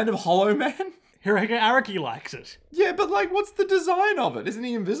design of Hollow Man? Hirohiko Araki liked it. Yeah, but, like, what's the design of it? Isn't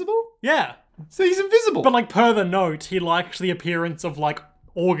he invisible? Yeah. So he's invisible. But, like, per the note, he liked the appearance of, like,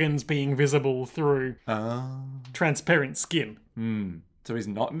 organs being visible through transparent skin. So he's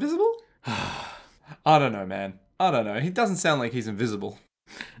not invisible? I don't know, man. I don't know. He doesn't sound like he's invisible.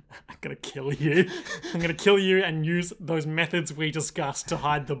 I'm gonna kill you. I'm gonna kill you and use those methods we discussed to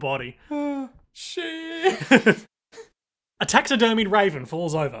hide the body. Shit. A taxidermied raven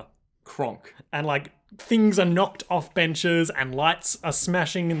falls over. Kronk. And, like, things are knocked off benches and lights are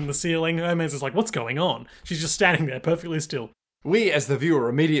smashing in the ceiling. Hermes is like, what's going on? She's just standing there perfectly still. We, as the viewer,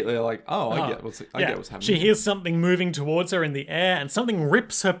 immediately are like, I get what's happening. She hears something moving towards her in the air and something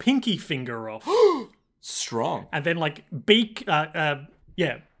rips her pinky finger off. Strong. And then, like, beak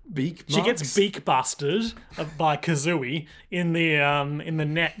Beak she gets beak busted by Kazooie in the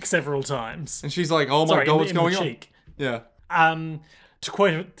neck several times. And she's like, oh my god, what's going on? Cheek. Yeah. To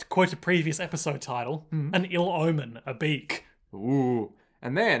quote a previous episode title, an ill omen, a beak. Ooh.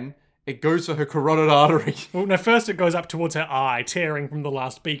 And then it goes for her carotid artery. Well, no, first it goes up towards her eye, tearing from the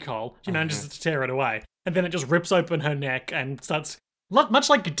last beak hole. She manages to tear it away. And then it just rips open her neck and starts, much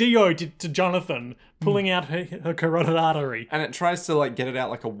like Dio did to Jonathan, pulling out her carotid artery. And it tries to, like, get it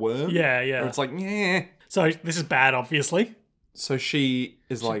out like a worm. Yeah. Or it's like, yeah. So this is bad, obviously. So she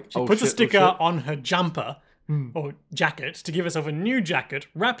is like, She puts a sticker on her jumper or jacket to give herself a new jacket,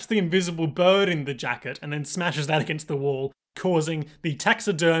 wraps the invisible bird in the jacket, and then smashes that against the wall, causing the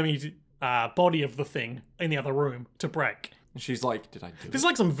taxidermied body of the thing in the other room to break. And she's like, did I do This is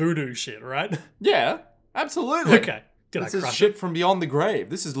like some voodoo shit, right? Yeah, absolutely. Okay. This is shit from beyond the grave.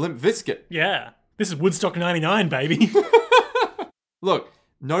 This is Limp Bizkit. Yeah. This is Woodstock 99, baby. Look,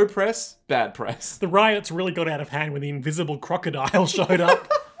 no press, bad press. The riots really got out of hand when the invisible crocodile showed up.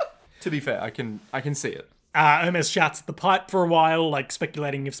 To be fair, I can see it. Hermes shouts at the pipe for a while, like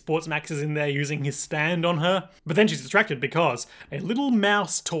speculating if Sportsmax is in there using his stand on her. But then she's distracted because a little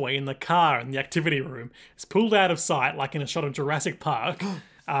mouse toy in the car in the activity room is pulled out of sight, like in a shot of Jurassic Park.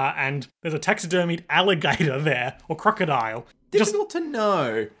 And there's a taxidermied alligator there, or crocodile. Difficult to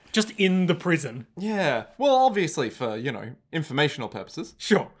know. Just in the prison. Yeah. Well, obviously for, informational purposes.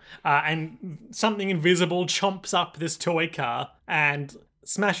 Sure. And something invisible chomps up this toy car and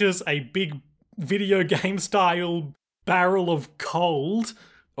smashes a big video game style barrel of cold.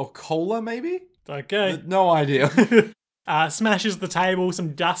 Or cola, maybe? Okay. No idea. Smashes the table,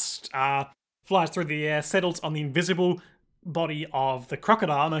 some dust flies through the air, settles on the invisible body of the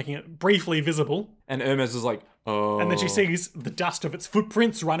crocodile, making it briefly visible. And Hermes is like, oh. And then she sees the dust of its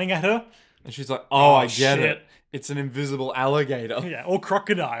footprints running at her. And she's like, oh, I get shit. it. It's an invisible alligator. Yeah, or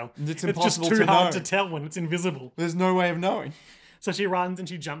crocodile. It's just impossible too to hard know. to tell when it's invisible. There's no way of knowing. So she runs and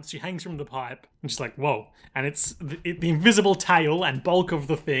she jumps, she hangs from the pipe, and she's like, whoa. And it's the invisible tail and bulk of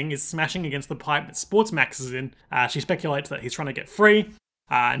the thing is smashing against the pipe that Sportsmax is in. She speculates that he's trying to get free.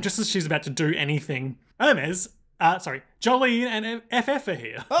 And just as she's about to do anything, Jolene and FF are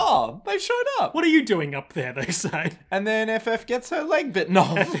here. Oh, they showed up. What are you doing up there, they say. And then FF gets her leg bitten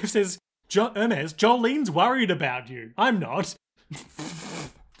off. FF says, Hermes, Jolene's worried about you. I'm not.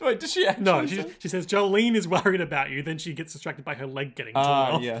 Wait, does she actually No, say? she says, Jolene is worried about you. Then she gets distracted by her leg getting torn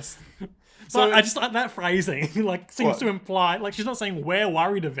off. Yes. But I just like that phrasing. Like, seems What? to imply, like, she's not saying we're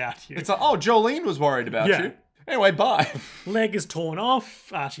worried about you. It's like, oh, Jolene was worried about Yeah. you. Anyway, bye. Leg is torn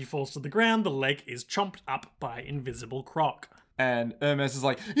off. She falls to the ground. The leg is chomped up by Invisible Croc. And Hermes is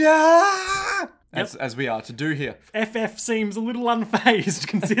like, yeah! As we are to do here. FF seems a little unfazed,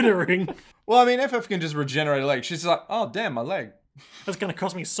 considering Well, I mean, FF can just regenerate a leg. She's like, oh, damn, my leg. that's going to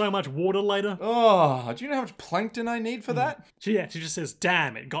cost me so much water later. Oh, do you know how much plankton I need for that? She just says,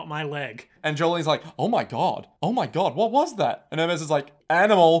 damn, it got my leg. And Jolene's like, oh my god, what was that? And Hermes is like,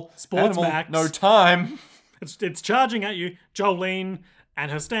 animal, animal, Max. no time. It's charging at you. Jolene and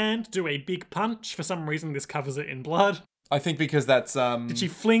her stand do a big punch. For some reason, this covers it in blood. I think because that's, Did she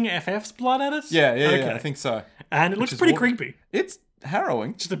fling FF's blood at it? yeah, Okay. I think so. And it looks is pretty what- creepy. It's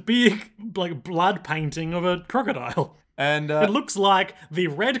harrowing. Just a big, like, blood painting of a crocodile. And, It looks like the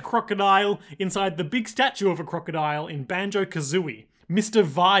red crocodile inside the big statue of a crocodile in Banjo-Kazooie. Mr.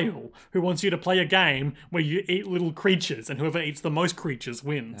 Vile, who wants you to play a game where you eat little creatures, and whoever eats the most creatures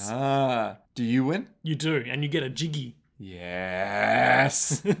wins. do you win? You do, and you get a jiggy.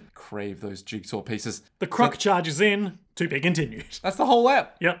 Yes. Crave those jigsaw pieces. The croc charges in, to be continued. That's the whole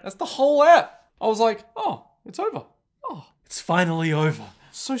app. Yep. That's the whole app. I was like, oh, it's over. Oh, It's finally over.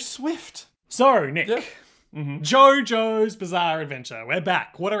 so swift. So, Nick. Yep. JoJo's Bizarre Adventure. We're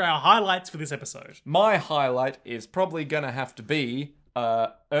back. What are our highlights for this episode? My highlight is probably gonna have to be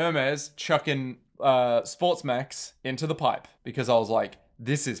Hermes chucking Sportsmax into the pipe, because I was like,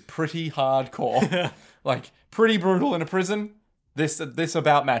 this is pretty hardcore. Like, pretty brutal in a prison. This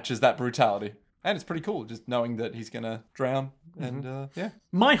about matches that brutality. And it's pretty cool just knowing that he's gonna drown. And yeah.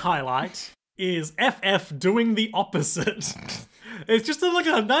 My highlight is FF doing the opposite. It's just like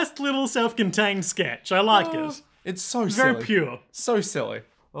a nice little self-contained sketch. I like it. It's so Very silly. pure. So silly.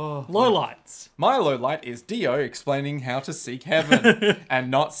 Lowlights. My low light is Dio explaining how to seek heaven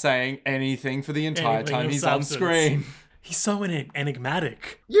and not saying anything for the entire Anything time of he's substance. on screen. He's so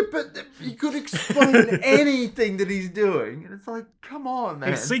enigmatic. Yeah, but you could explain anything that he's doing. And it's like, come on, man.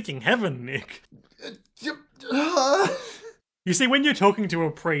 He's seeking heaven, Nick. Yep. You see, when you're talking to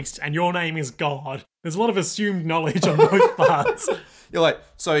a priest and your name is God, there's a lot of assumed knowledge on both parts. You're like,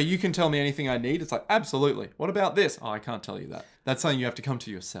 so you can tell me anything I need? It's like, absolutely. What about this? Oh, I can't tell you that. That's something you have to come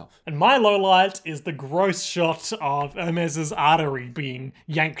to yourself. And my low light is the gross shot of Hermes's artery being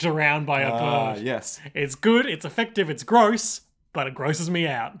yanked around by a bird. Yes. It's good, it's effective, it's gross, but it grosses me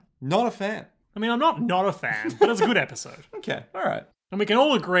out. Not a fan. I mean, I'm not a fan, but it's a good episode. Okay, alright. And we can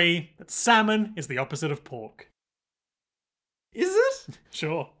all agree that salmon is the opposite of pork. Is it?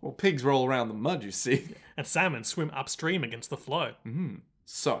 Sure. Well, pigs roll around the mud, you see. And salmon swim upstream against the flow.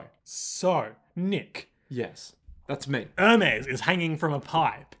 So, So, Nick, yes. That's me. Hermes is hanging from a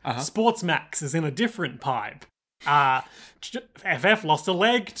pipe. Sportsmax is in a different pipe. FF lost a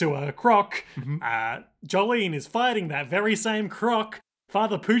leg to a croc. Jolene is fighting that very same croc.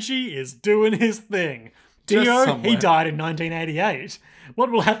 Father Poochie is doing his thing. Just Dio, he somewhere. died in 1988.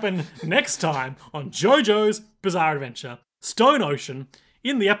 What will happen next time on JoJo's Bizarre Adventure, Stone Ocean,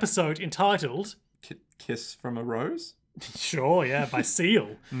 in the episode entitled... Kiss from a rose? Sure, yeah, by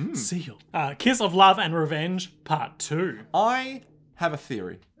Seal. Seal. Kiss of Love and Revenge, Part 2. I have a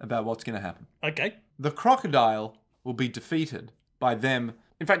theory about what's going to happen. Okay. The crocodile will be defeated by them.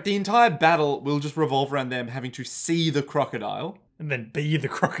 In fact, the entire battle will just revolve around them having to see the crocodile And then be the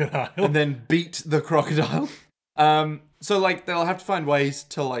crocodile. and then beat the crocodile. So, like, they'll have to find ways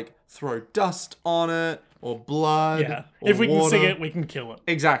to, like, throw dust on it or blood. Yeah. Or If we can see water. it, we can kill it.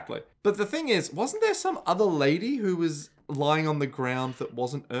 Exactly. But the thing is, wasn't there some other lady who was lying on the ground that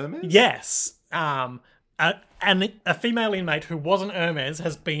wasn't Hermes? Yes. And a female inmate who wasn't Hermes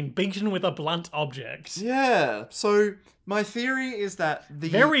has been beaten with a blunt object. Yeah. So my theory is that the...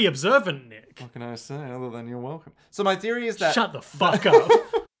 Very observant, Nick. What can I say other than you're welcome? So my theory is that Shut the fuck up.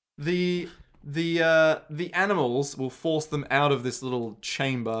 the animals will force them out of this little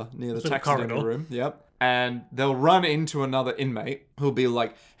chamber near the Little taxidermy corridor. room. Yep. And they'll run into another inmate who'll be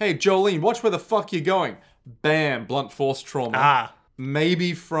like, "Hey, Jolene, watch where the fuck you're going." Bam, blunt force trauma.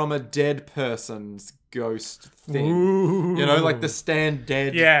 maybe from a dead person's ghost thing. Ooh. You know, like the stand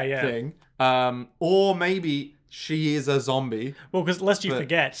dead Yeah. thing. Or maybe she is a zombie. Well, because lest you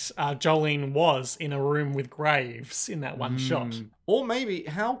forget, Jolene was in a room with Graves in that one shot. Or maybe,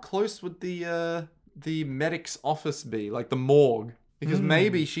 how close would the medic's office be? Like the morgue? Because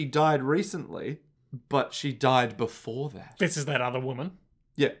maybe she died recently, but she died before that. This is that other woman.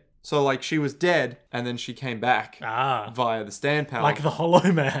 Yeah. So, like, she was dead, and then she came back via the stand power. Like the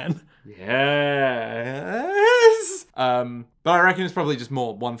Hollow Man. Yes. But I reckon it's probably just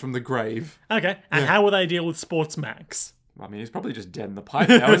more one from the grave. Okay. And how will they deal with Sportsmax? I mean, he's probably just dead in the pipe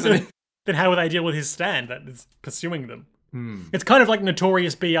now, isn't he? Then how will they deal with his stand that is pursuing them? It's kind of like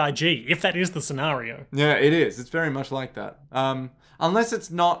Notorious B.I.G., if that is the scenario. Yeah, it is. It's very much like that. Unless it's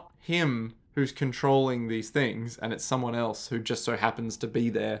not him who's controlling these things, and it's someone else who just so happens to be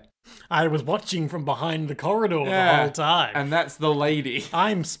there. I was watching from behind the corridor the whole time. And that's the lady.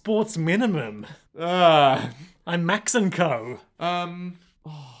 I'm Sports Minimum. I I'm Max & Co. don't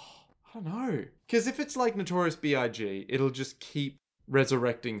know. Because if it's like Notorious B.I.G., it'll just keep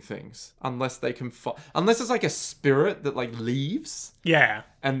resurrecting things unless they can unless it's like a spirit that like leaves, Yeah.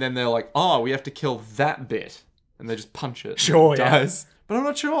 and then they're like, oh, we have to kill that bit, and they just punch it. Sure, and it yeah. dies. But I'm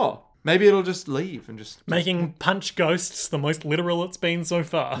not sure. Maybe it'll just leave and just Making punch ghosts the most literal it's been so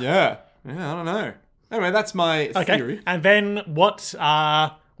far. yeah, I don't know. Anyway, that's my theory. And then what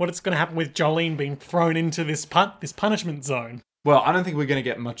is going to happen with Jolene being thrown into this punishment zone? Well, I don't think we're going to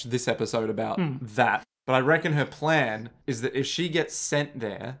get much this episode about that. But I reckon her plan is that if she gets sent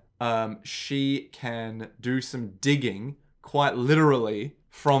there, she can do some digging, quite literally,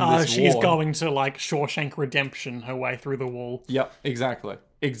 from this She's wall. going to like Shawshank Redemption her way through the wall. Yep, exactly.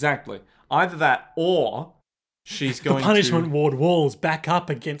 Either that, or she's going The punishment ward walls back up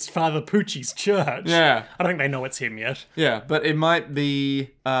against Father Pucci's church. Yeah. I don't think they know it's him yet. Yeah, but it might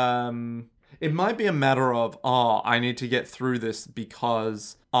be a matter of, I need to get through this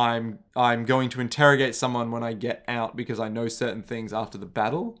because I'm going to interrogate someone when I get out because I know certain things after the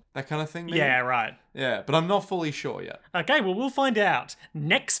battle. That kind of thing, maybe? Yeah, right. Yeah, but I'm not fully sure yet. Okay, well, we'll find out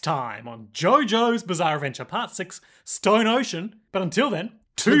next time on JoJo's Bizarre Adventure Part 6, Stone Ocean. But until then,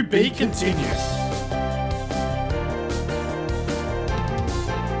 to be continued.